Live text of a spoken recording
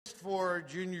for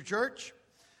junior church.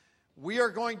 We are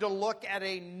going to look at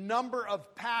a number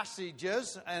of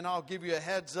passages, and I'll give you a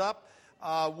heads up.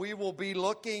 We will be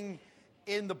looking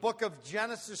in the book of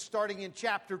Genesis, starting in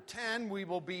chapter 10. We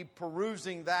will be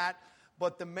perusing that.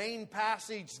 But the main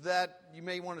passage that you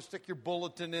may want to stick your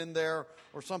bulletin in there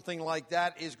or something like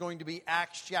that is going to be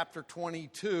Acts chapter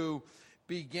 22,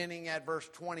 beginning at verse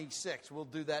 26. We'll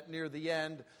do that near the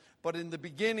end. But in the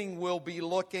beginning, we'll be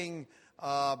looking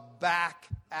back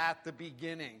at the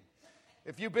beginning.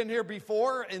 If you've been here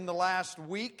before in the last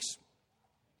weeks,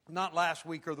 not last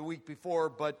week or the week before,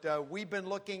 but we've been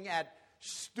looking at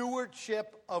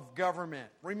stewardship of government.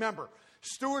 Remember,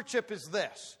 stewardship is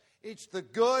this. It's the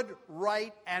good,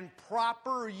 right, and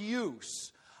proper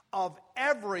use of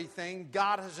everything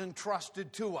God has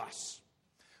entrusted to us.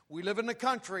 We live in a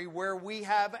country where we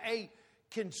have a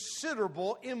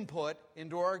considerable input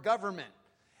into our government.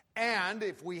 And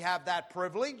if we have that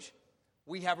privilege,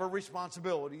 we have a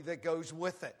responsibility that goes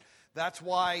with it. That's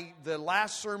why the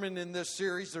last sermon in this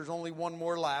series, there's only one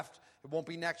more left. It won't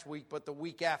be next week, but the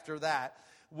week after that,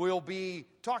 we'll be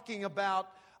talking about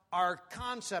our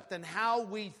concept and how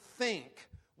we think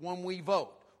when we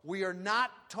vote. We are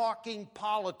not talking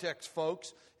politics,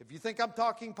 folks. If you think I'm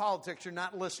talking politics, you're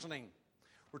not listening.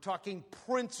 We're talking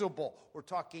principle. We're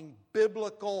talking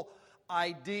biblical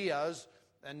ideas,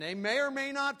 and they may or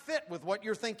may not fit with what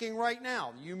you're thinking right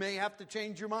now. You may have to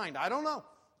change your mind. I don't know.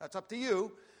 That's up to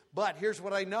you. But here's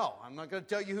what I know. I'm not going to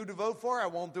tell you who to vote for. I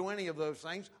won't do any of those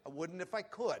things. I wouldn't if I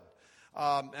could.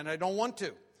 And I don't want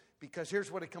to. Because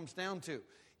here's what it comes down to.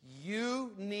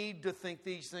 You need to think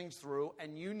these things through,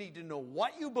 and you need to know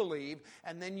what you believe,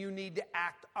 and then you need to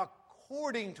act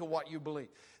according to what you believe.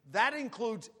 That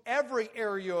includes every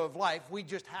area of life. We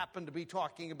just happen to be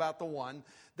talking about the one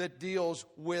that deals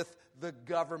with the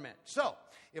government. So,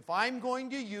 if I'm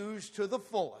going to use to the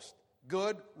fullest,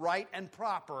 good, right, and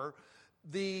proper,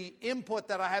 the input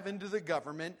that I have into the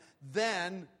government,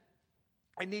 then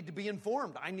I need to be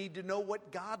informed. I need to know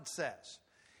what God says.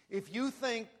 If you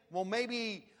think, well,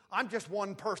 maybe I'm just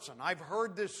one person. I've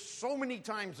heard this so many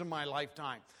times in my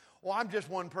lifetime. Well, I'm just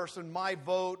one person. My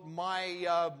vote,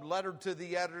 my letter to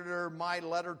the editor, my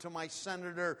letter to my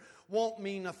senator won't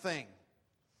mean a thing.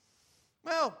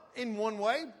 Well, in one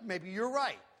way, maybe you're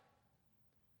right.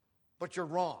 But you're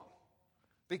wrong.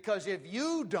 Because if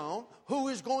you don't, who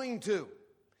is going to?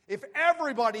 If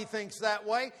everybody thinks that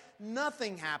way,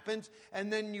 nothing happens,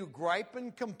 and then you gripe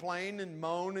and complain and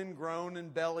moan and groan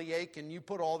and bellyache, and you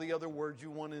put all the other words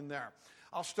you want in there.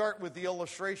 I'll start with the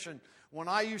illustration. When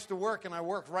I used to work, and I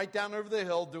worked right down over the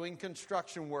hill doing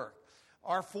construction work,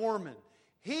 our foreman,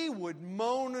 he would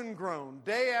moan and groan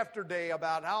day after day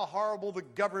about how horrible the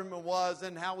government was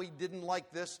and how he didn't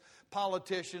like this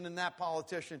politician and that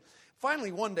politician.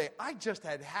 Finally, one day, I just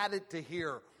had it to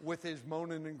hear with his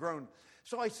moaning and groaning.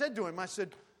 So I said to him,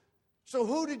 so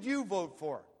who did you vote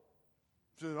for?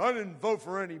 He said, I didn't vote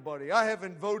for anybody. I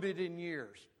haven't voted in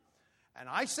years. And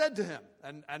I said to him,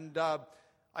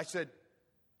 I said,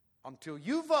 until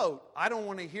you vote, I don't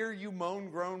want to hear you moan,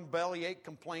 groan, bellyache,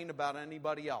 complain about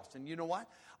anybody else. And you know what?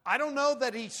 I don't know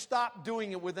that he stopped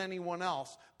doing it with anyone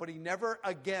else, but he never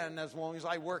again, as long as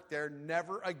I worked there,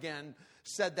 never again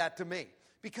said that to me.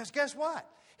 Because guess what?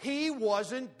 He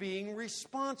wasn't being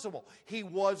responsible. He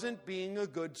wasn't being a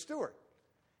good steward.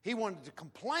 He wanted to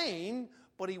complain,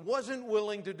 but he wasn't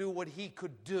willing to do what he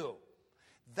could do.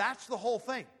 That's the whole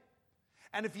thing.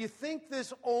 And if you think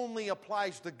this only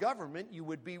applies to government, you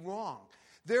would be wrong.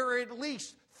 There are at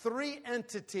least 3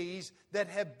 entities that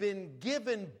have been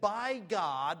given by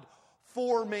God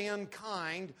for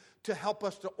mankind to help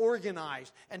us to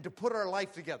organize and to put our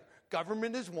life together.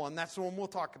 Government is one. That's the one we'll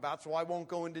talk about, so I won't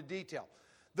go into detail.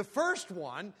 The first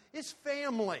one is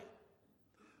family.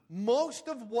 Most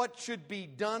of what should be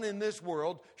done in this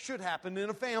world should happen in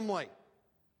a family.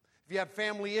 If you have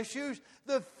family issues,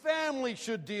 the family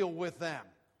should deal with them.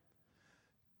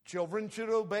 Children should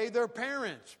obey their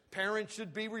parents. Parents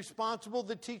should be responsible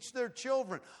to teach their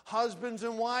children. Husbands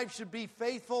and wives should be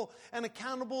faithful and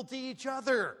accountable to each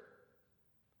other.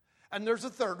 And there's a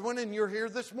third one, and you're here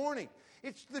this morning.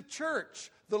 It's the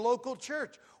church, the local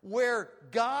church, where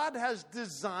God has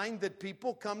designed that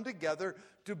people come together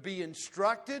to be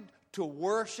instructed, to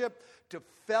worship, to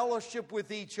fellowship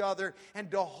with each other, and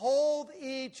to hold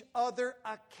each other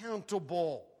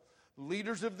accountable.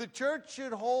 Leaders of the church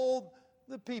should hold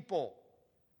the people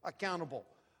accountable.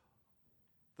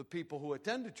 The people who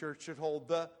attend the church should hold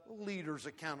the leaders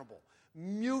accountable.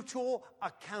 Mutual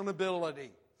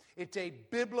accountability. It's a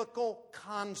biblical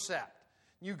concept.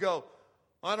 You go,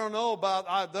 I don't know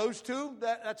about those two,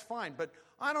 that's fine. But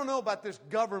I don't know about this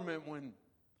government one.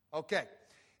 Okay.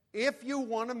 If you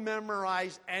want to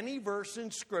memorize any verse in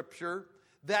Scripture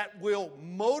that will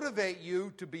motivate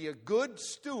you to be a good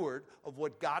steward of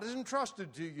what God has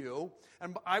entrusted to you,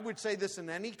 and I would say this in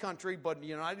any country, but the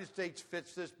United States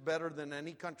fits this better than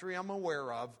any country I'm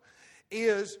aware of,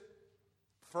 is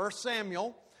 1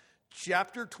 Samuel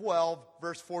chapter 12,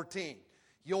 verse 14.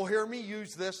 You'll hear me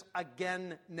use this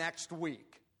again next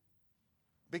week,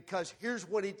 because here's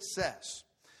what it says.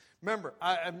 Remember,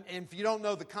 if you don't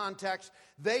know the context,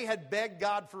 they had begged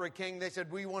God for a king. They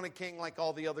said, we want a king like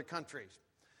all the other countries.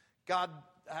 God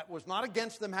was not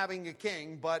against them having a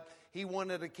king, but he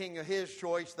wanted a king of his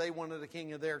choice. They wanted a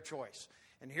king of their choice.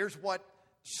 And here's what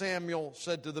Samuel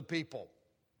said to the people.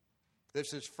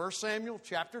 This is 1 Samuel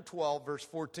chapter 12, verse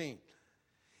 14.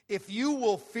 If you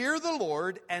will fear the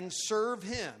Lord and serve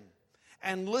him,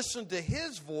 and listen to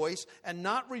his voice and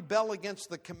not rebel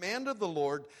against the command of the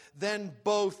Lord, then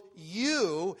both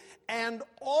you and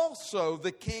also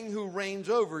the king who reigns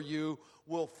over you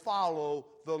will follow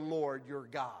the Lord your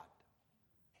God.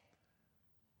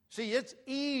 See, it's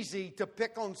easy to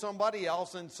pick on somebody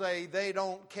else and say they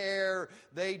don't care,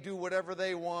 they do whatever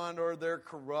they want, or they're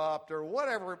corrupt, or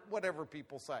whatever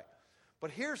people say. But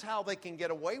here's how they can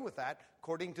get away with that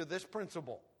according to this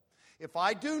principle. If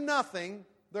I do nothing,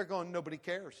 they're going, nobody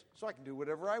cares, so I can do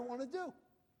whatever I want to do.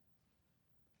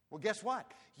 Well, guess what?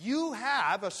 You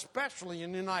have, especially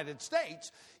in the United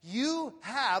States, you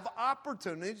have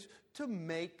opportunities to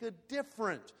make a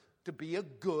difference, to be a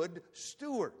good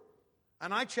steward.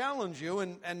 And I challenge you,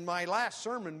 and my last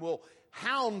sermon will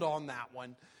hound on that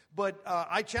one, but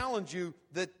I challenge you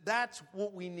that that's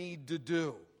what we need to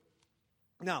do.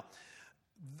 Now,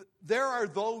 there are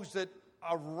those that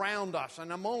around us,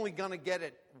 and I'm only going to get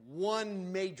at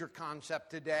one major concept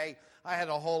today. I had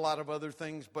a whole lot of other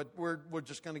things, but we're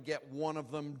just going to get one of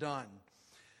them done.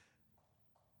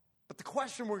 But the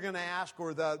question we're going to ask,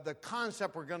 or the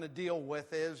concept we're going to deal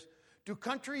with is, do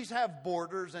countries have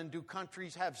borders and do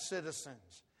countries have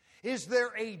citizens? Is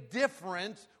there a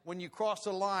difference when you cross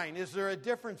a line? Is there a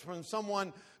difference from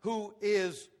someone who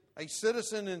is a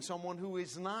citizen and someone who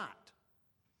is not?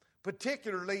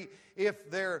 Particularly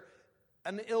if they're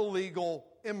an illegal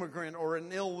immigrant or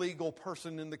an illegal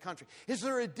person in the country. Is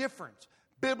there a difference?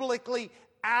 Biblically,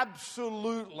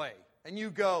 absolutely. And you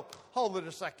go, hold it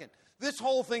a second. This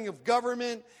whole thing of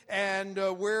government and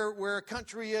where a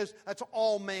country is, that's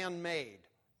all man-made.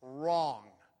 Wrong.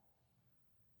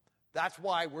 That's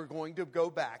why we're going to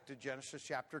go back to Genesis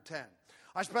chapter 10.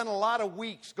 I spent a lot of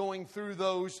weeks going through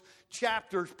those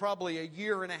chapters probably a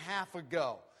year and a half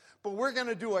ago. But we're going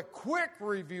to do a quick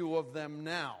review of them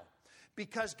now.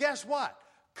 Because guess what?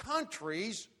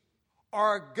 Countries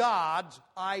are God's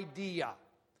idea.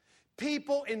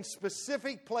 People in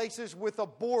specific places with a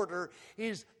border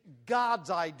is God's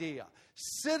idea.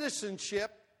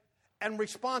 Citizenship and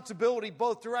responsibility,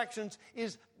 both directions,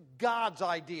 is God's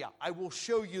idea. I will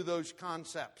show you those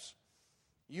concepts.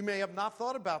 You may have not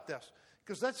thought about this,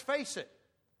 because let's face it.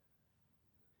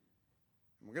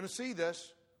 We're going to see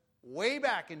this. Way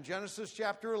back in Genesis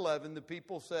chapter 11, the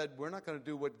people said, we're not going to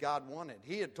do what God wanted.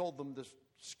 He had told them to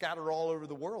scatter all over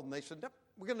the world. And they said, no,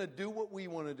 we're going to do what we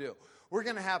want to do. We're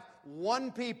going to have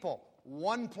one people,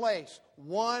 one place,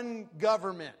 one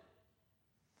government.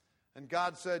 And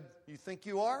God said, you think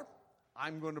you are?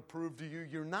 I'm going to prove to you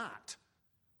you're not.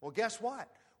 Well, guess what?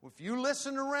 If you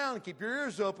listen around, keep your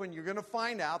ears open, you're going to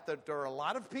find out that there are a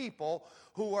lot of people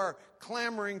who are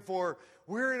clamoring for,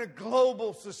 we're in a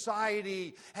global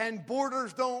society and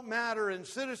borders don't matter and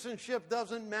citizenship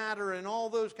doesn't matter and all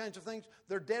those kinds of things.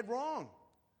 They're dead wrong,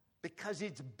 because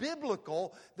it's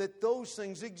biblical that those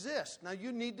things exist. Now,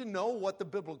 you need to know what the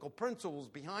biblical principles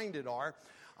behind it are.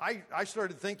 I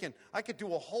started thinking I could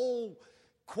do a whole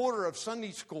quarter of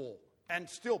Sunday school and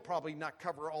still probably not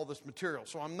cover all this material.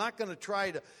 So I'm not going to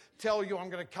try to tell you I'm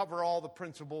going to cover all the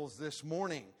principles this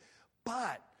morning.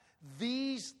 But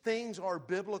these things are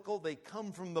biblical. They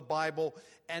come from the Bible,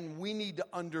 and we need to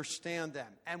understand them.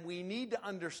 And we need to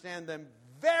understand them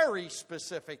very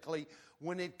specifically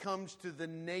when it comes to the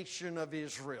nation of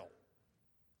Israel.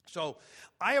 So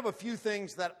I have a few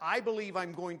things that I believe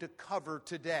I'm going to cover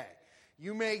today.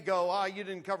 You may go, you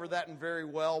didn't cover that in very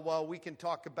well. Well, we can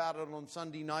talk about it on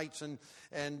Sunday nights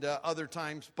and other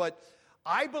times. But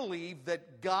I believe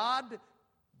that God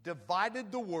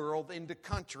divided the world into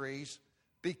countries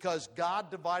because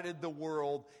God divided the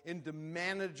world into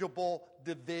manageable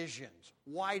divisions.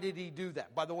 Why did he do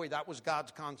that? By the way, that was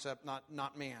God's concept,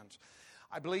 not man's.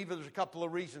 I believe there's a couple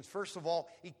of reasons. First of all,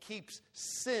 he keeps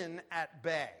sin at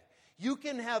bay. You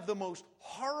can have the most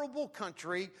horrible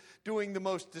country doing the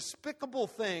most despicable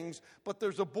things, but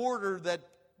there's a border that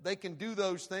they can do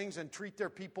those things and treat their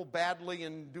people badly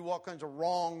and do all kinds of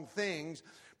wrong things,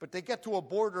 but they get to a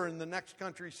border and the next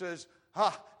country says,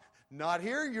 not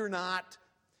here, you're not.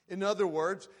 In other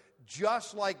words,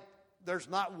 just like there's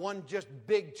not one just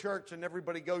big church and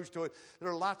everybody goes to it, there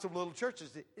are lots of little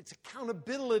churches. It's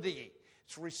accountability.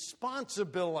 It's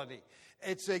responsibility.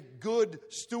 It's a good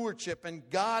stewardship. And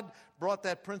God brought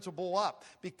that principle up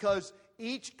because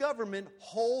each government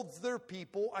holds their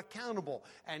people accountable.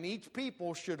 And each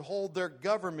people should hold their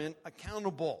government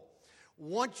accountable.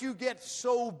 Once you get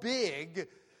so big,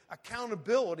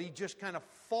 accountability just kind of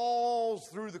falls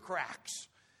through the cracks.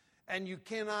 And you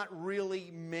cannot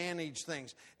really manage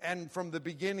things. And from the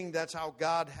beginning, that's how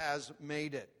God has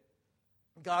made it.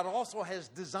 God also has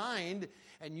designed,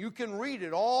 and you can read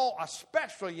it all,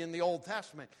 especially in the Old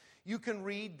Testament, you can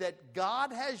read that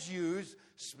God has used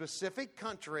specific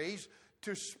countries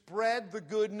to spread the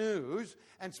good news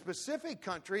and specific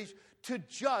countries to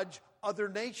judge other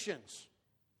nations.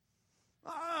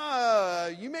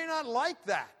 You may not like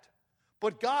that,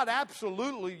 but God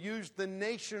absolutely used the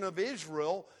nation of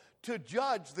Israel to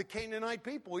judge the Canaanite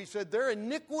people. He said, their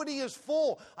iniquity is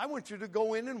full. I want you to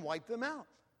go in and wipe them out.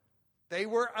 They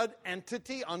were an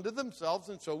entity unto themselves,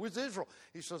 and so was Israel.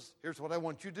 He says, here's what I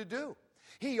want you to do.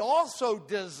 He also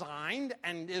designed,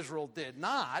 and Israel did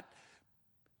not,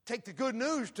 take the good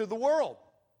news to the world.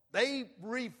 They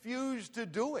refused to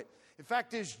do it. In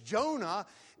fact,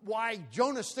 why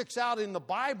Jonah sticks out in the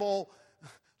Bible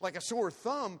like a sore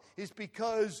thumb is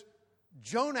because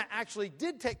Jonah actually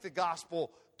did take the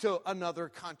gospel to another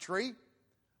country,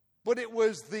 but it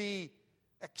was the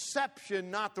exception,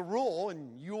 not the rule,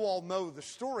 and you all know the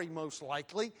story most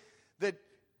likely, that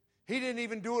he didn't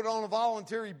even do it on a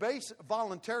voluntary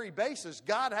basis.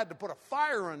 God had to put a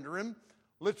fire under him,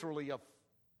 literally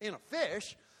in a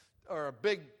fish, or a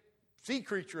big sea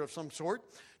creature of some sort,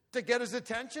 to get his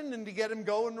attention and to get him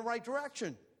going in the right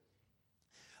direction.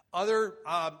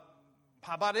 How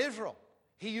about Israel?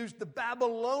 He used the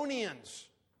Babylonians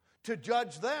to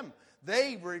judge them.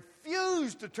 They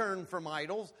refused to turn from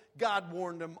idols. God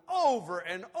warned them over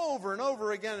and over and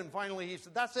over again. And finally he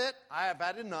said, that's it. I have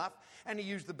had enough. And he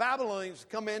used the Babylonians to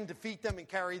come in, defeat them, and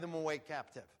carry them away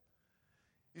captive.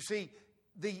 You see,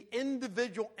 the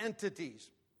individual entities,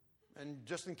 and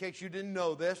just in case you didn't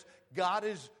know this, God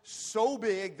is so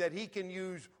big that he can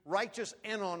use righteous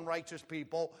and unrighteous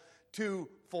people to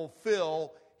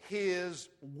fulfill his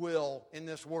will in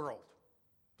this world.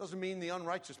 Doesn't mean the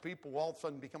unrighteous people will all of a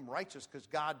sudden become righteous because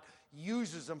God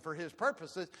uses them for his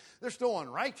purposes. They're still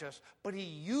unrighteous, but he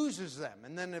uses them,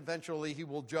 and then eventually he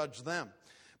will judge them.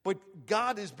 But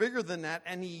God is bigger than that,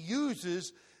 and he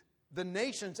uses the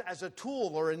nations as a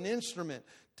tool or an instrument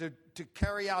to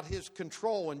carry out his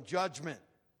control and judgment.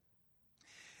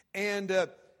 And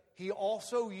he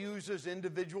also uses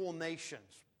individual nations,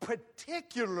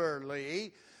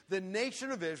 particularly the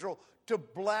nation of Israel, to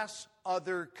bless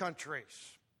other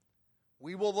countries.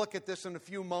 We will look at this in a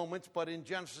few moments, but in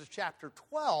Genesis chapter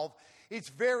 12, it's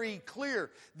very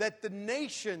clear that the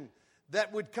nation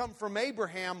that would come from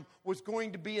Abraham was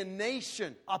going to be a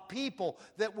nation, a people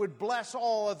that would bless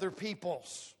all other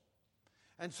peoples.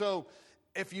 And so,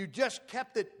 if you just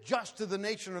kept it just to the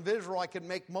nation of Israel, I could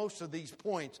make most of these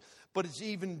points, but it's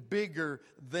even bigger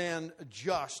than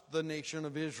just the nation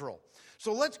of Israel.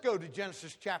 So let's go to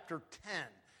Genesis chapter 10.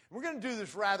 We're going to do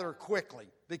this rather quickly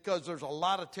because there's a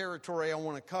lot of territory I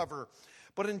want to cover.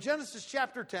 But in Genesis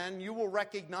chapter 10, you will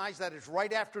recognize that it's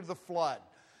right after the flood.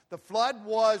 The flood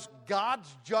was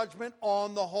God's judgment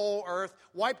on the whole earth,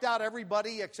 wiped out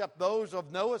everybody except those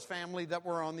of Noah's family that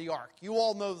were on the ark. You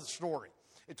all know the story.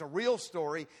 It's a real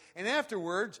story. And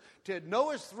afterwards, to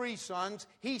Noah's 3 sons,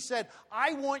 he said,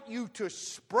 I want you to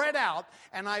spread out,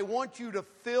 and I want you to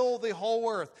fill the whole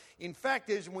earth. In fact,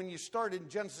 when you start in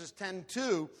Genesis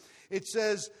 10:2, it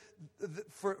says,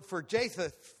 for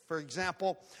Japheth, for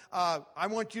example, I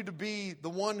want you to be the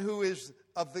one who is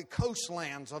of the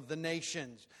coastlands of the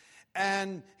nations.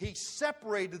 And he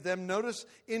separated them, notice,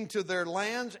 into their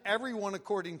lands, everyone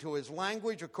according to his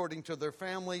language, according to their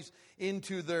families,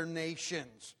 into their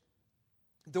nations.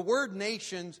 The word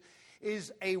nations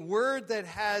is a word that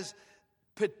has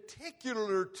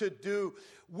particular to do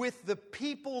with the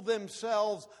people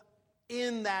themselves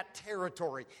in that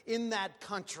territory, in that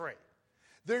country.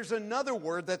 There's another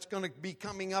word that's going to be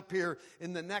coming up here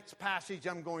in the next passage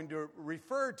I'm going to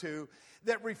refer to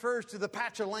that refers to the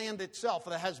patch of land itself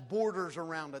that has borders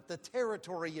around it, the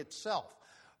territory itself.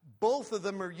 Both of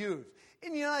them are used.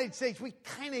 In the United States, we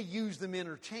kind of use them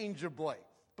interchangeably.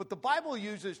 But the Bible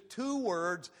uses two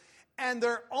words, and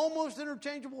they're almost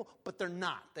interchangeable, but they're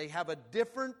not. They have a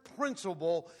different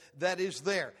principle that is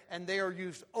there, and they are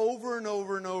used over and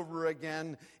over and over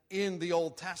again in the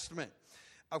Old Testament.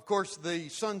 Of course, the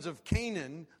sons of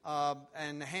Canaan,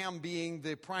 and Ham being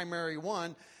the primary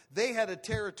one, they had a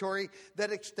territory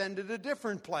that extended a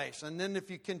different place. And then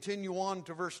if you continue on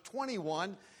to verse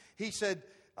 21, he said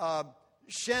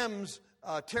Shem's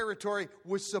territory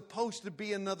was supposed to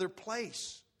be another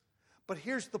place. But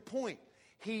here's the point.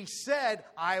 He said,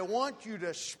 I want you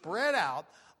to spread out.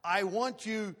 I want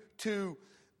you to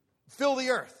fill the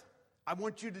earth. I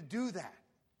want you to do that.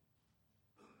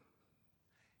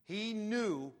 He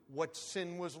knew what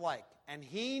sin was like. And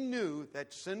he knew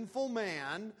that sinful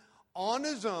man on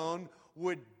his own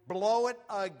would blow it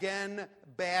again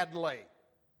badly.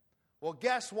 Well,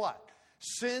 guess what?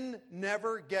 Sin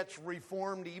never gets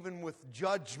reformed even with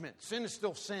judgment. Sin is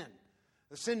still sin.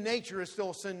 The sin nature is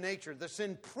still a sin nature. The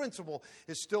sin principle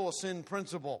is still a sin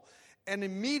principle. And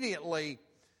immediately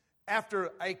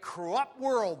after a corrupt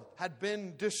world had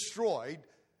been destroyed,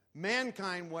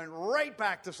 mankind went right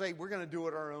back to say, we're going to do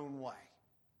it our own way.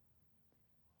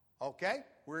 Okay?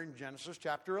 We're in Genesis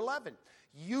chapter 11.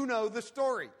 You know the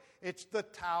story. It's the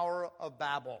Tower of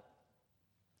Babel.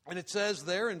 And it says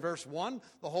there in verse 1,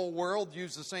 the whole world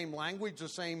used the same language, the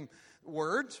same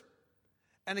words.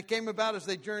 And it came about as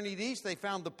they journeyed east, they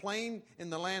found the plain in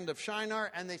the land of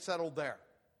Shinar, and they settled there.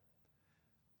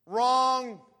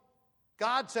 Wrong.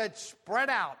 God said, spread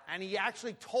out. And he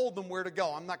actually told them where to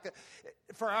go. I'm not going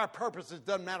for our purposes, it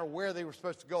doesn't matter where they were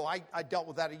supposed to go. I dealt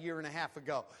with that a year and a half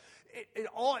ago.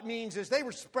 All it means is they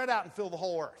were spread out and fill the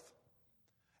whole earth.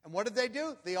 And what did they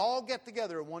do? They all get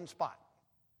together in one spot.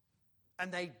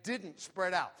 And they didn't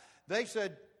spread out. They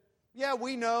said, yeah,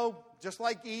 we know, just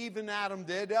like Eve and Adam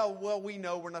did. Oh, well, we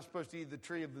know we're not supposed to eat the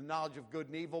tree of the knowledge of good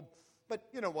and evil. But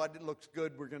you know what? It looks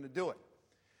good. We're going to do it.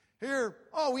 Here,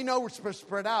 oh, we know we're supposed to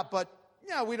spread out, but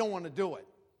yeah, we don't want to do it.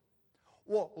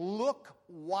 Well, look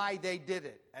why they did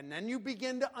it. And then you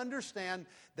begin to understand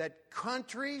that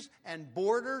countries and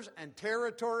borders and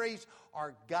territories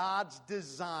are God's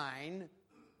design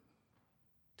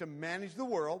to manage the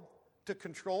world, to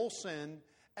control sin,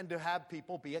 and to have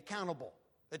people be accountable.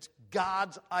 It's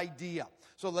God's idea.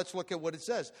 So let's look at what it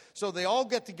says. So they all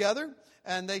get together,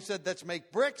 and they said, let's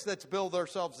make bricks, let's build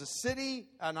ourselves a city.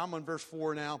 And I'm on verse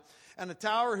 4 now. And a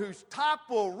tower whose top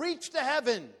will reach to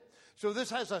heaven. So this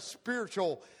has a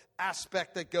spiritual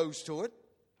aspect that goes to it.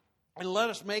 And let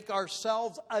us make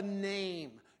ourselves a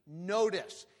name.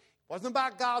 Notice, it wasn't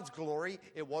about God's glory.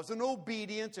 It wasn't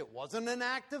obedience. It wasn't an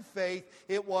act of faith.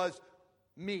 It was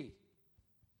me.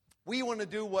 We want to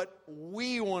do what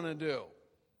we want to do.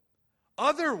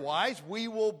 Otherwise, we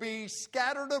will be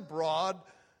scattered abroad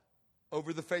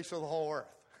over the face of the whole earth.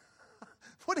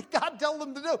 What did God tell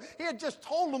them to do? He had just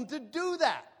told them to do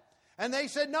that. And they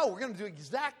said, no, we're going to do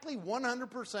exactly 100%,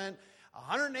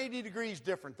 180 degrees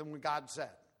different than what God said.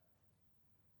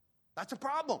 That's a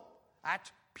problem.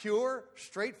 That's pure,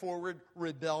 straightforward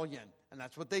rebellion. And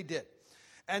that's what they did.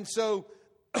 And so,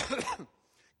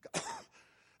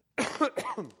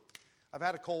 I've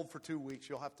had a cold for 2 weeks.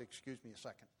 You'll have to excuse me a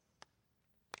second.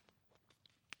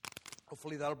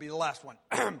 Hopefully that'll be the last one.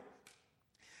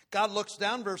 God looks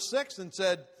down, verse 6, and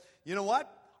said, you know what?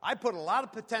 I put a lot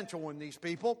of potential in these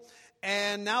people,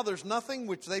 and now there's nothing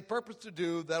which they purpose to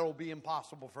do that will be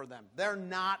impossible for them. They're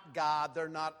not God. They're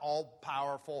not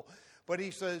all-powerful. But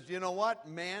he says, you know what?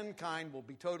 Mankind will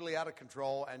be totally out of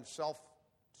control and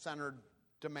self-centered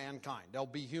to mankind. They'll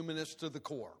be humanists to the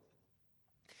core.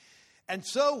 And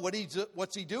so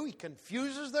what's he do? He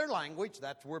confuses their language.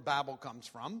 That's where Babel comes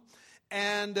from.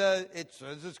 And it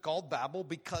says it's called Babel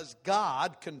because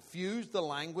God confused the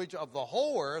language of the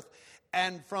whole earth.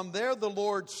 And from there the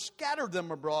Lord scattered them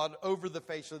abroad over the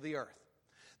face of the earth.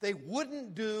 They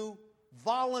wouldn't do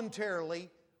voluntarily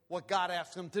what God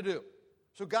asked them to do.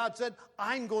 So God said,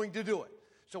 I'm going to do it.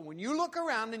 So when you look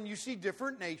around and you see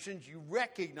different nations, you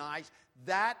recognize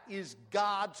that is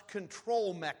God's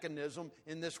control mechanism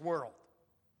in this world.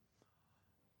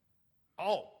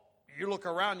 Oh, you look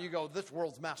around and you go, this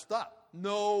world's messed up.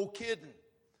 No kidding.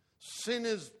 Sin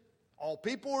is, all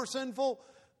people are sinful.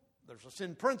 There's a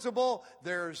sin principle.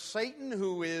 There's Satan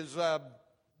who is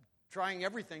trying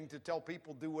everything to tell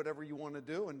people do whatever you want to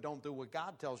do and don't do what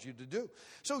God tells you to do.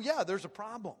 So yeah, there's a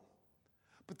problem.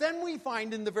 But then we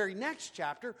find in the very next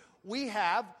chapter, we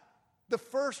have the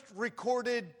first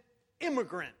recorded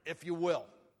immigrant, if you will.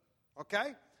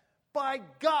 Okay? By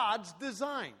God's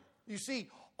design. You see,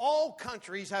 all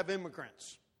countries have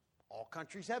immigrants. All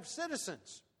countries have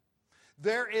citizens.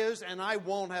 There is, and I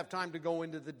won't have time to go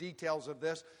into the details of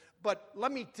this, but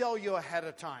let me tell you ahead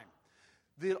of time.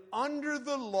 Under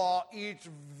the law, it's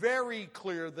very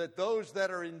clear that those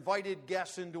that are invited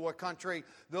guests into a country,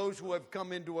 those who have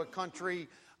come into a country,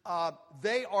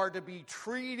 they are to be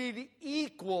treated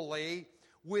equally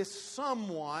with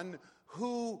someone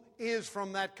who is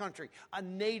from that country. A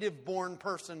native-born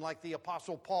person, like the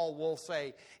Apostle Paul will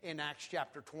say in Acts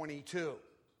chapter 22.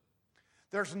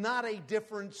 There's not a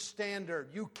different standard.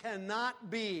 You cannot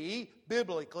be,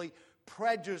 biblically,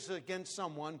 prejudiced against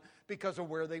someone because of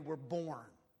where they were born.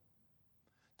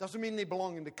 Doesn't mean they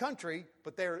belong in the country,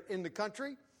 but they're in the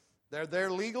country. They're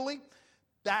there legally.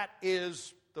 That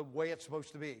is the way it's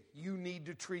supposed to be. You need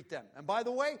to treat them. And by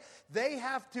the way, they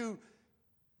have to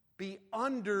be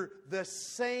under the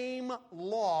same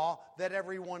law that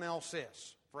everyone else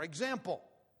is. For example,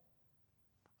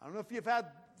 I don't know if you've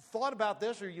thought about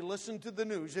this or you listen to the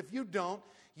news. If you don't,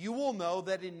 you will know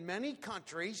that in many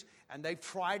countries, and they've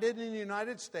tried it in the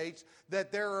United States,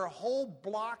 that there are whole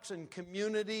blocks and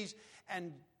communities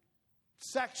and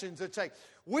sections that say,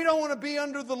 we don't want to be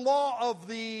under the law of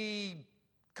the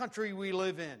country we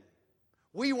live in.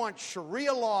 We want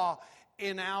Sharia law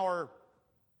in our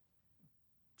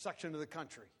section of the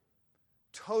country.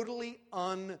 Totally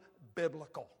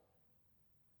unbiblical.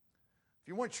 If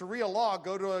you want Sharia law,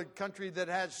 go to a country that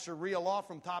has Sharia law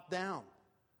from top down.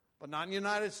 But not in the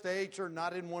United States or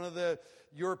not in one of the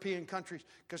European countries.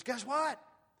 Because guess what?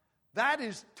 That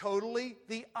is totally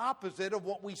the opposite of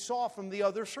what we saw from the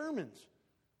other sermons.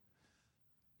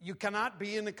 You cannot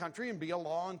be in the country and be a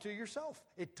law unto yourself.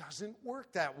 It doesn't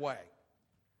work that way.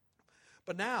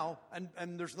 But now,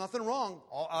 and there's nothing wrong,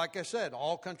 like I said,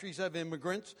 all countries have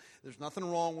immigrants. There's nothing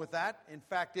wrong with that. In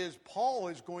fact, Paul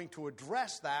is going to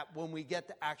address that when we get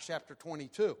to Acts chapter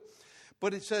 22.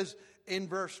 But it says in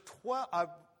verse 1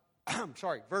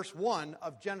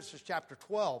 of Genesis chapter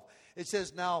 12, it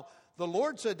says, now the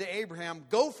Lord said to Abraham,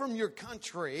 go from your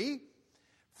country,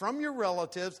 from your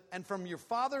relatives, and from your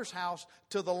father's house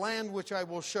to the land which I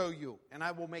will show you, and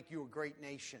I will make you a great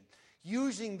nation.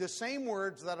 Using the same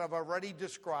words that I've already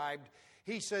described,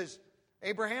 he says,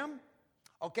 Abraham,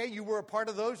 okay, you were a part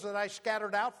of those that I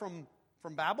scattered out from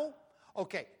Babel?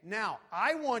 Okay, now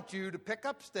I want you to pick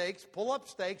up stakes, pull up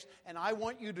stakes, and I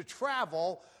want you to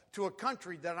travel to a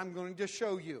country that I'm going to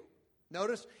show you.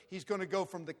 Notice, he's going to go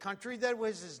from the country that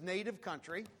was his native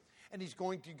country, and he's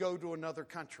going to go to another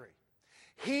country.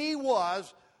 He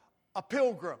was a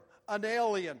pilgrim, an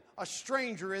alien, a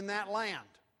stranger in that land.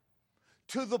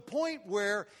 To the point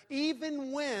where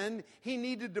even when he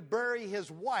needed to bury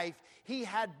his wife, he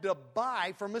had to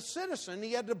buy from a citizen,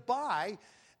 he had to buy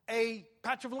a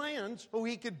patch of land so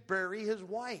he could bury his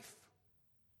wife.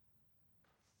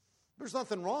 There's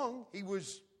nothing wrong. He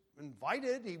was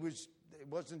invited. It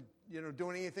wasn't,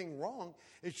 doing anything wrong.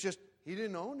 It's just he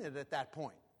didn't own it at that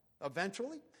point.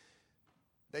 Eventually,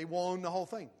 they will own the whole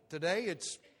thing. Today,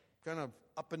 it's kind of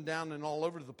up and down and all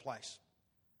over the place.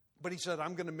 But he said,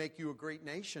 I'm going to make you a great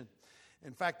nation.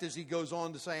 In fact, as he goes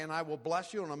on to say, and I will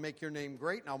bless you, and I'll make your name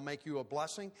great, and I'll make you a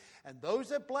blessing. And those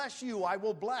that bless you, I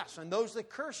will bless. And those that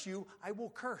curse you, I will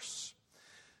curse.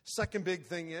 Second big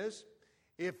thing is,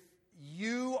 if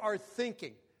you are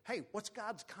thinking, hey, what's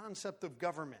God's concept of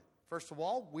government? First of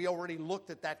all, we already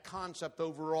looked at that concept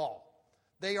overall.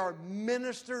 They are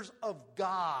ministers of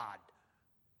God.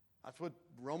 That's what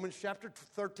Romans chapter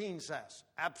 13 says.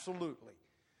 Absolutely.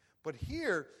 But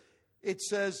here, it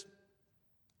says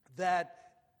that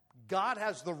God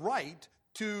has the right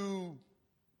to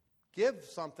give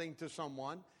something to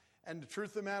someone. And the truth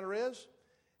of the matter is,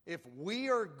 if we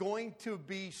are going to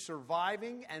be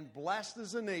surviving and blessed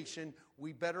as a nation,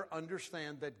 we better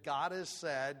understand that God has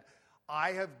said,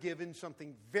 I have given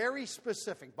something very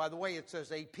specific. By the way, it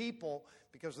says a people,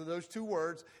 because of those two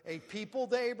words, a people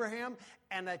to Abraham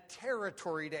and a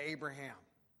territory to Abraham.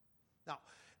 Now,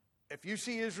 if you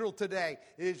see Israel today,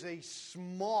 it's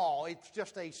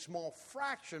just a small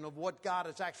fraction of what God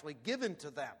has actually given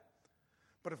to them.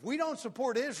 But if we don't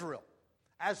support Israel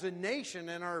as a nation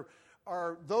and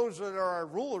those that are our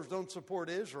rulers don't support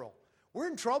Israel, we're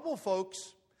in trouble,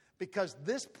 folks, because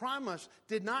this promise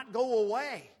did not go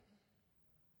away.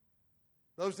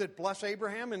 Those that bless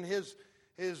Abraham and his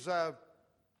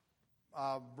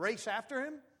race after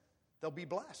him, they'll be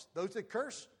blessed. Those that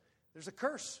curse, there's a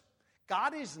curse.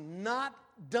 God is not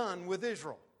done with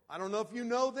Israel. I don't know if you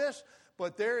know this,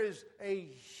 but there is a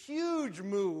huge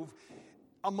move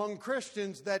among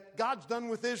Christians that God's done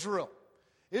with Israel.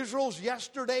 Israel's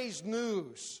yesterday's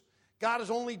news. God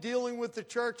is only dealing with the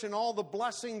church and all the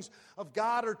blessings of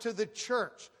God are to the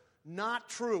church. Not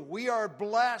true. We are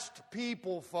blessed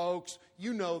people, folks.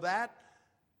 You know that.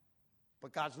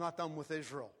 But God's not done with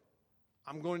Israel.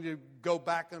 I'm going to go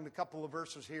back on a couple of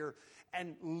verses here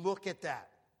and look at that.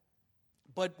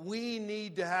 But we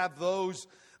need to have those,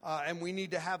 and we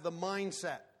need to have the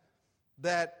mindset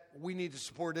that we need to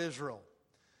support Israel.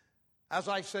 As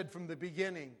I said from the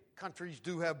beginning, countries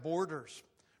do have borders.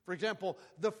 For example,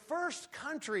 the first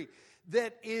country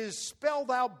that is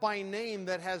spelled out by name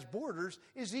that has borders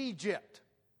is Egypt.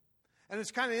 And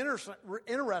it's kind of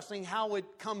interesting how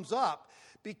it comes up,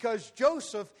 because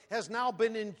Joseph has now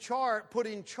been put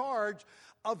in charge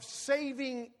of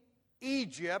saving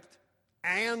Egypt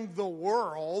and the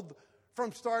world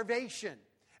from starvation.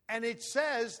 And it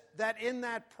says that in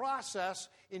that process,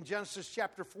 in Genesis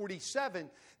chapter 47,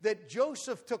 that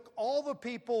Joseph took all the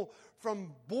people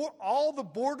from all the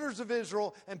borders of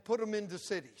Israel and put them into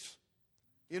cities.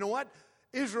 You know what?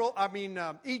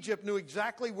 Egypt knew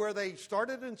exactly where they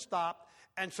started and stopped,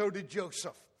 and so did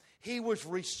Joseph. He was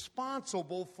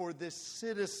responsible for the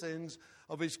citizens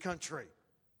of his country.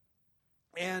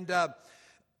 And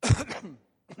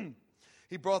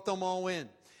he brought them all in.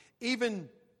 Even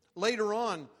later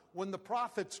on, when the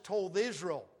prophets told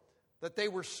Israel that they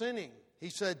were sinning, he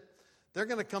said, they're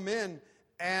going to come in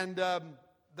and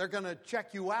they're going to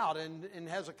check you out. And in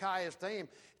Hezekiah's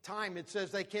time, it says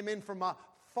they came in from a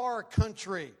far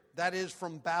country, that is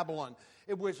from Babylon.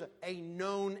 It was a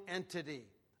known entity.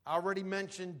 I already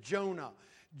mentioned Jonah.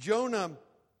 Jonah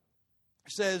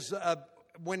says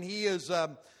when he is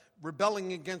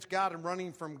rebelling against God and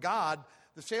running from God,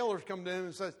 the sailors come to him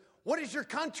and says, what is your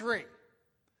country?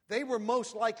 They were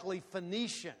most likely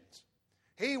Phoenicians.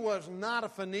 He was not a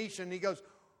Phoenician. They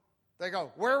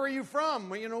go, where are you from?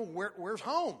 Well, where's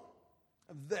home?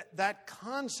 That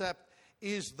concept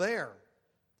is there.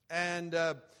 And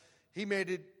he made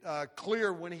it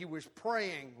clear when he was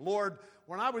praying, Lord,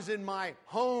 when I was in my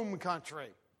home country,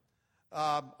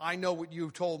 I know what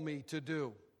you told me to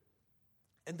do.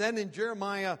 And then in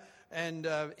Jeremiah and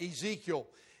Ezekiel,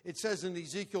 it says in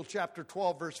Ezekiel chapter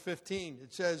 12, verse 15,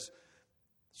 it says,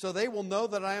 so they will know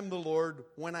that I am the Lord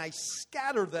when I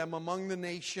scatter them among the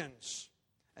nations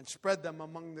and spread them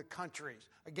among the countries.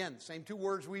 Again, the same two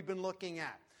words we've been looking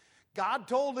at. God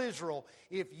told Israel,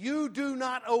 if you do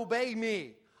not obey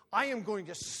me, I am going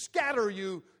to scatter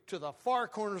you to the far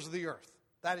corners of the earth.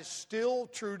 That is still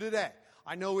true today.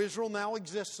 I know Israel now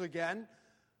exists again,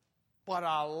 but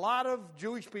a lot of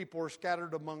Jewish people are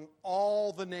scattered among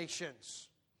all the nations.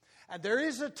 And there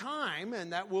is a time,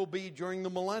 and that will be during the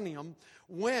millennium,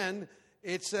 when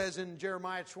it says in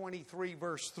Jeremiah 23,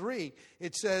 verse 3,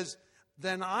 it says,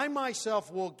 then I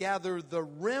myself will gather the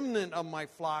remnant of my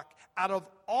flock out of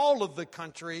all of the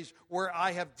countries where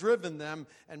I have driven them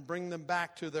and bring them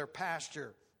back to their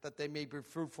pasture, that they may be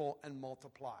fruitful and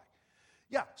multiply.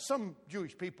 Yeah, some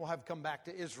Jewish people have come back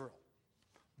to Israel,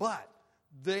 but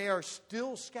they are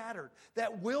still scattered.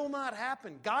 That will not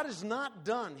happen. God is not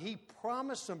done. He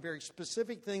promised some very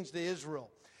specific things to Israel.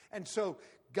 And so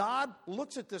God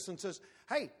looks at this and says,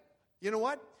 hey, you know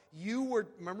what?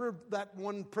 Remember that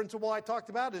one principle I talked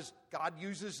about is God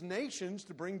uses nations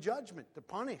to bring judgment, to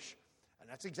punish. And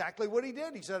that's exactly what he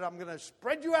did. He said, I'm going to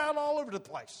spread you out all over the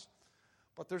place.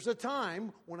 But there's a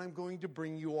time when I'm going to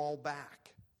bring you all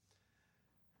back.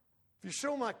 If you're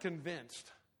still not convinced,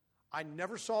 I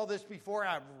never saw this before.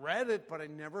 I've read it, but I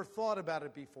never thought about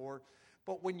it before.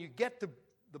 But when you get to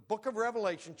the book of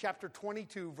Revelation, chapter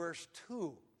 22, verse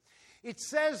 2, it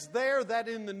says there that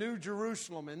in the New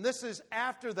Jerusalem, and this is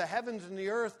after the heavens and the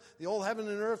earth, the old heaven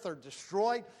and earth are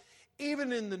destroyed,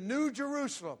 even in the New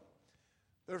Jerusalem,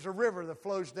 there's a river that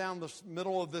flows down the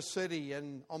middle of the city,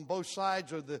 and on both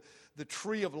sides are the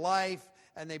tree of life,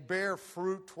 and they bear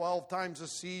fruit 12 times a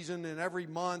season and every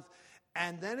month.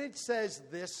 And then it says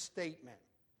this statement,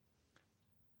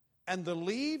 and the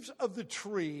leaves of the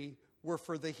tree were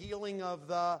for the healing of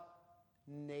the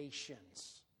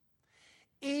nations.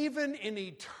 Even in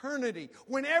eternity,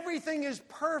 when everything is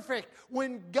perfect,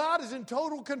 when God is in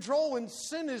total control and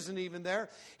sin isn't even there,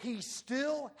 he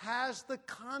still has the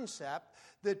concept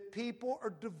that people are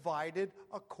divided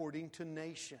according to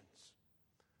nations.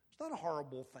 It's not a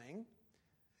horrible thing.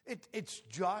 It's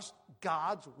just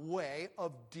God's way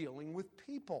of dealing with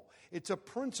people. It's a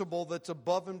principle that's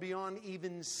above and beyond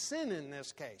even sin in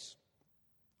this case.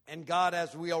 And God,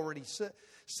 as we already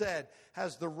said,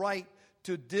 has the right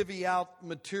to divvy out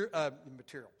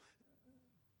material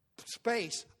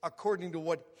space according to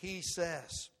what he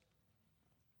says.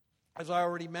 As I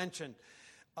already mentioned,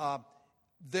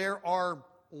 there are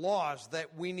laws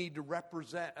that we need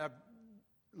to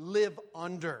live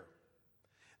under.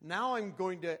 Now I'm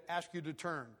going to ask you to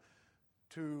turn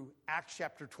to Acts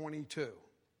chapter 22. As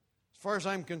far as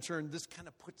I'm concerned, this kind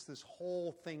of puts this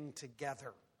whole thing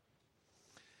together.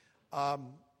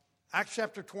 Acts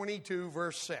chapter 22,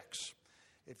 verse 6.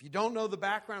 If you don't know the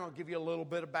background, I'll give you a little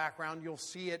bit of background. You'll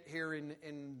see it here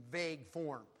in vague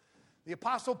form. The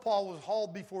Apostle Paul was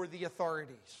hauled before the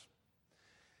authorities.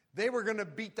 They were going to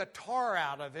beat the tar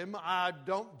out of him,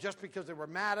 just because they were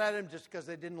mad at him, just because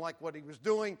they didn't like what he was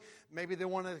doing. Maybe they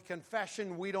wanted a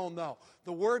confession. We don't know.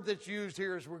 The word that's used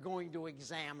here is we're going to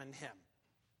examine him.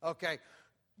 Okay,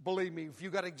 believe me, if you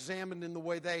got examined in the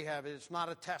way they have it, it's not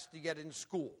a test you get in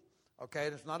school. Okay,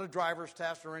 it's not a driver's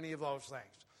test or any of those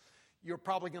things. You're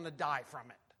probably going to die from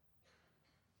it.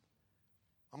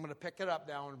 I'm going to pick it up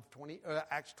now in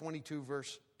Acts 22,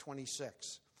 verse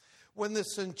 26. When the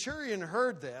centurion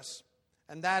heard this,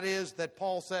 and that is that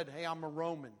Paul said, hey, I'm a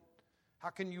Roman. How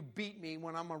can you beat me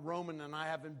when I'm a Roman and I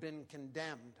haven't been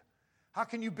condemned? How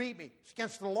can you beat me? It's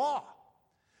against the law.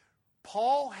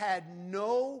 Paul had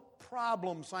no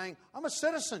problem saying, I'm a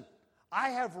citizen. I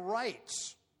have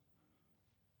rights.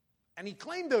 And he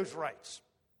claimed those rights.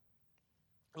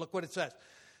 Look what it says.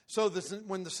 So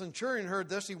when the centurion heard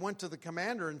this, he went to the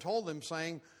commander and told him,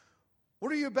 saying, what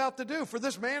are you about to do? For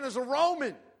this man is a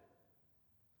Roman.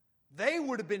 They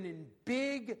would have been in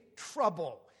big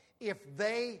trouble if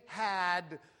they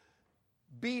had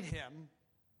beat him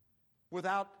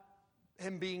without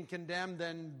him being condemned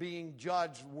and being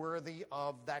judged worthy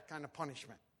of that kind of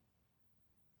punishment.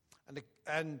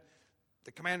 And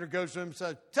the commander goes to him and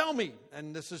says, tell me,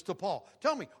 and this is to Paul,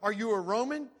 tell me, are you a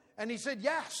Roman? And he said,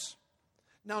 yes.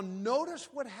 Now notice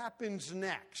what happens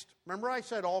next. Remember I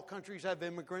said all countries have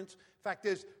immigrants? Fact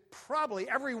is, probably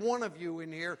every one of you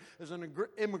in here is an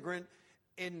immigrant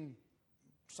in,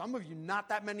 some of you, not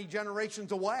that many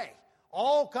generations away.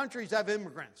 All countries have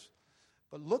immigrants.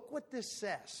 But look what this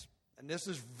says, and this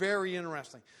is very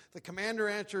interesting. The commander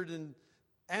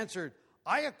answered,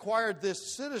 I acquired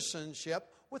this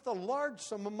citizenship with a large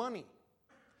sum of money.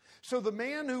 So the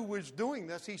man who was doing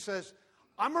this, he says,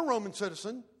 I'm a Roman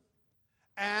citizen,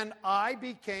 and I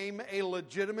became a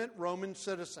legitimate Roman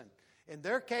citizen. In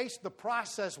their case, the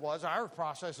process was, our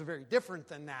process is very different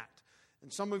than that.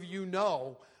 And some of you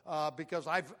know, because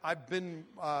I've been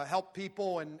helped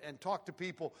people and talked to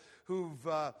people who've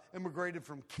immigrated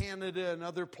from Canada and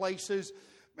other places.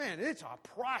 Man, it's a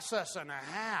process and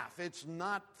a half. It's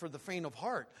not for the faint of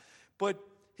heart. But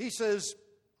he says,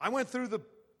 I went through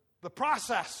the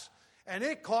process, and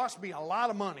it cost me a lot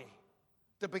of money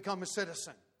to become a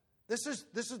citizen. This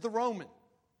is the Roman.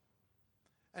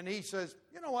 And he says,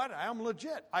 you know what, I'm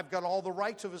legit. I've got all the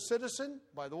rights of a citizen.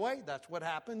 By the way, that's what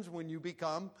happens when you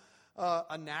become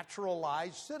a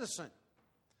naturalized citizen.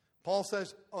 Paul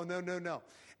says, oh, no.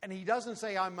 And he doesn't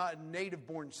say I'm a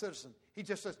native-born citizen. He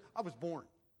just says, I was born.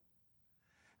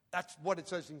 That's what it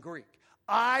says in Greek.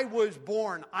 I was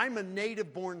born. I'm a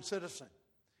native-born citizen.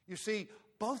 You see,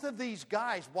 both of these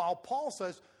guys, while Paul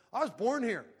says, I was born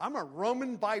here. I'm a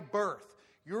Roman by birth.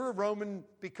 You're a Roman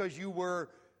because you were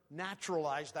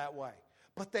naturalized that way.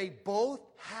 But they both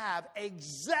have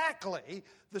exactly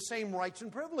the same rights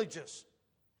and privileges.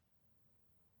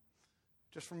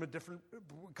 Just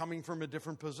coming from a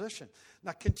different position.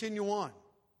 Now continue on.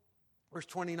 Verse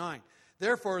 29.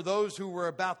 Therefore, those who were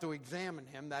about to examine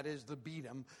him, that is, to beat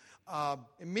him,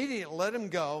 immediately let him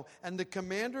go. And the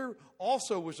commander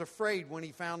also was afraid when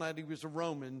he found out he was a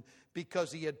Roman,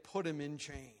 because he had put him in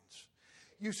chains.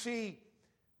 You see,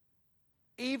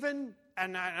 even,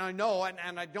 and I know,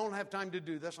 and I don't have time to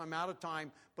do this, I'm out of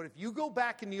time, but if you go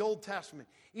back in the Old Testament,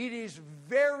 it is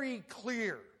very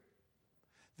clear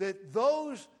that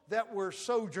those that were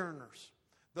sojourners,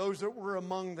 those that were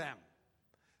among them,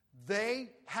 they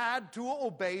had to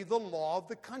obey the law of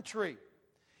the country.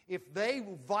 If they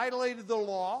violated the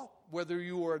law, whether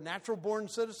you were a natural-born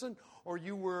citizen or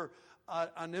you were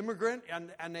an immigrant,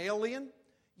 an alien,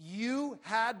 you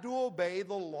had to obey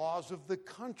the laws of the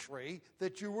country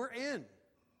that you were in.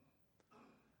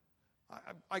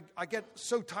 I get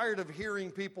so tired of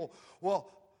hearing people, well,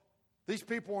 these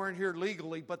people aren't here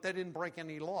legally, but they didn't break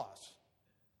any laws.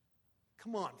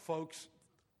 Come on, folks.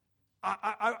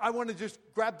 I want to just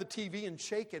grab the TV and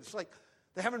shake it. It's like,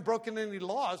 they haven't broken any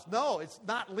laws. No, it's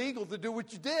not legal to do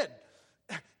what you did.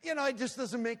 You know, it just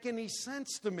doesn't make any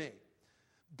sense to me.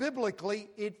 Biblically,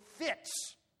 it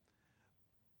fits.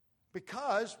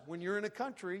 Because when you're in a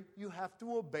country, you have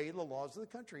to obey the laws of the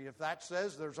country. If that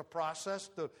says there's a process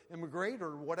to immigrate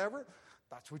or whatever,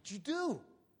 that's what you do.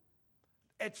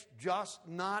 It's just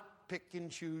not pick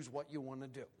and choose what you want to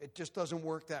do. It just doesn't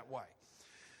work that way.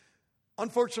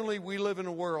 Unfortunately, we live in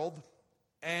a world,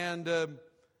 and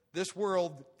this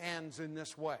world ends in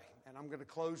this way. And I'm going to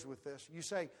close with this. You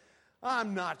say,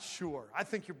 I'm not sure. I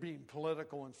think you're being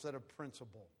political instead of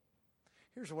principled.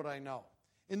 Here's what I know.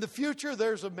 In the future,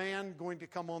 there's a man going to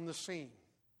come on the scene.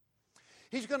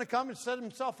 He's going to come and set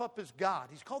himself up as God.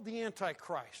 He's called the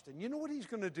Antichrist. And you know what he's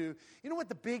going to do? You know what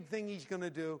the big thing he's going to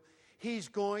do? He's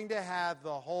going to have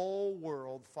the whole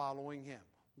world following him.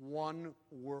 One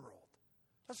world.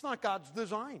 That's not God's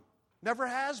design. Never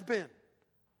has been.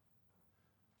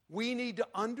 We need to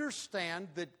understand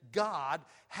that God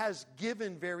has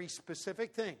given very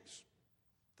specific things.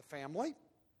 The family,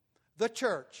 the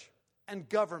church, and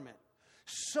government.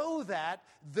 So that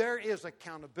there is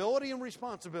accountability and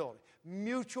responsibility.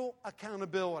 Mutual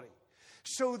accountability.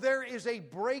 So there is a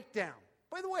breakdown.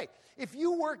 By the way, if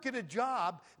you work at a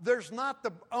job, there's not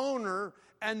the owner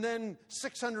and then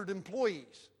 600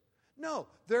 employees. No,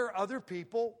 there are other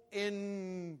people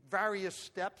in various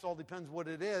steps, all depends what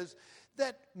it is,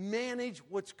 that manage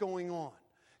what's going on.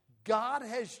 God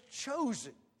has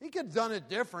chosen. He could have done it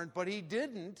different, but he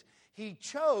didn't. He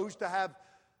chose to have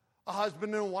a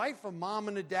husband and a wife, a mom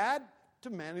and a dad, to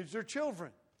manage their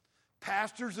children.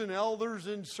 Pastors and elders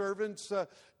and servants,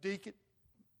 deacons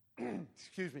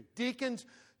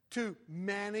to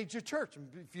manage a church.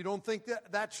 If you don't think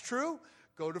that that's true,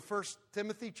 go to 1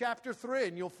 Timothy chapter 3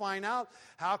 and you'll find out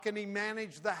how can he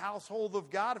manage the household of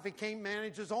God if he can't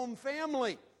manage his own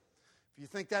family. If you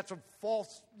think that's a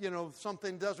false,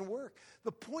 something doesn't work.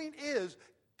 The point is,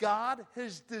 God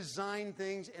has designed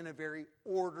things in a very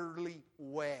orderly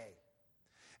way.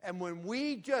 And when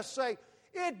we just say,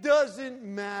 it doesn't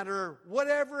matter,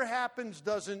 whatever happens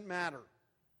doesn't matter,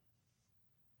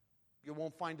 you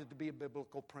won't find it to be a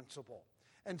biblical principle.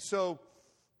 And so,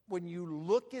 when you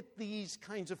look at these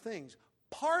kinds of things,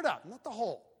 part of, not the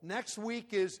whole, next week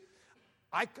is,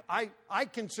 I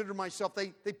consider myself,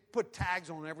 they put tags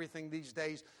on everything these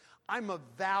days. I'm a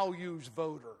values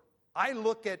voter. I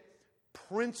look at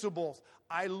principles.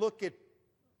 I look at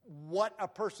what a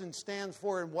person stands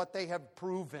for and what they have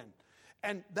proven.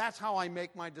 And that's how I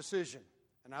make my decision.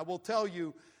 And I will tell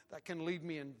you, that can lead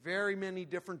me in very many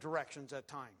different directions at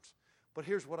times. But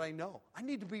here's what I know. I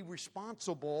need to be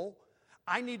responsible.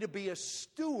 I need to be a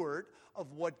steward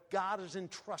of what God has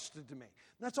entrusted to me.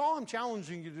 And that's all I'm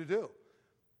challenging you to do.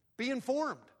 Be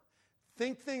informed.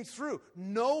 Think things through.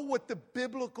 Know what the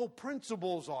biblical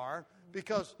principles are,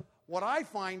 because what I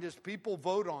find is people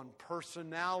vote on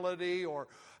personality or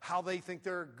how they think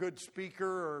they're a good speaker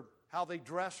or how they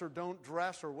dress or don't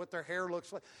dress or what their hair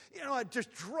looks like. It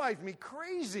just drives me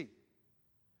crazy.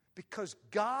 Because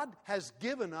God has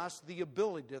given us the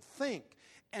ability to think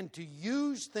and to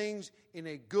use things in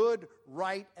a good,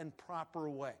 right, and proper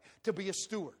way. To be a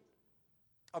steward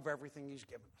of everything He's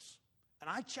given us. And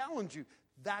I challenge you,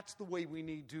 that's the way we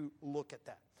need to look at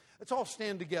that. Let's all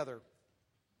stand together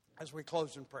as we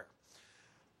close in prayer.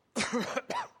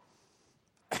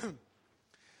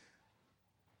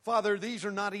 Father, these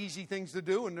are not easy things to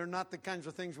do, and they're not the kinds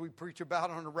of things we preach about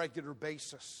on a regular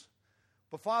basis.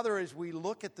 But Father, as we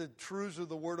look at the truths of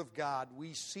the Word of God,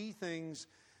 we see things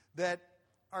that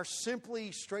are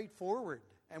simply straightforward.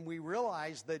 And we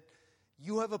realize that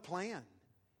you have a plan.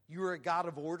 You are a God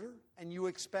of order, and you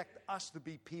expect us to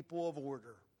be people of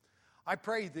order. I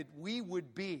pray that we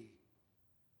would be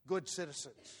good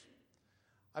citizens.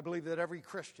 I believe that every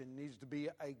Christian needs to be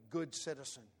a good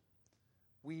citizen.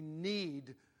 We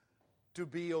need to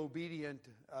be obedient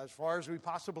as far as we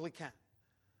possibly can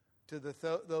to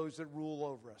those that rule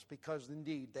over us, because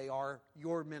indeed they are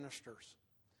your ministers.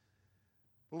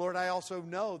 Lord, I also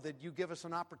know that you give us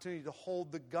an opportunity to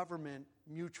hold the government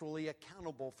mutually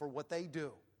accountable for what they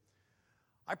do.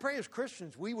 I pray as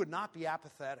Christians we would not be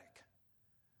apathetic,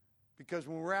 because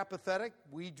when we're apathetic,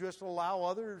 we just allow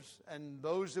others and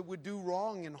those that would do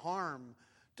wrong and harm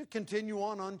to continue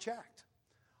on unchecked.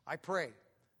 I pray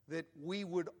that we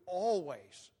would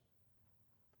always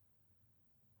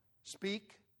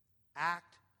speak,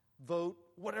 act, vote,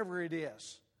 whatever it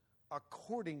is,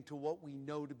 according to what we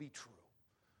know to be true.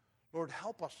 Lord,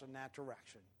 help us in that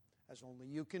direction, as only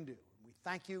you can do. We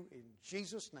thank you in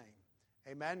Jesus' name.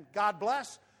 Amen. God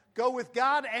bless. Go with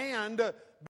God and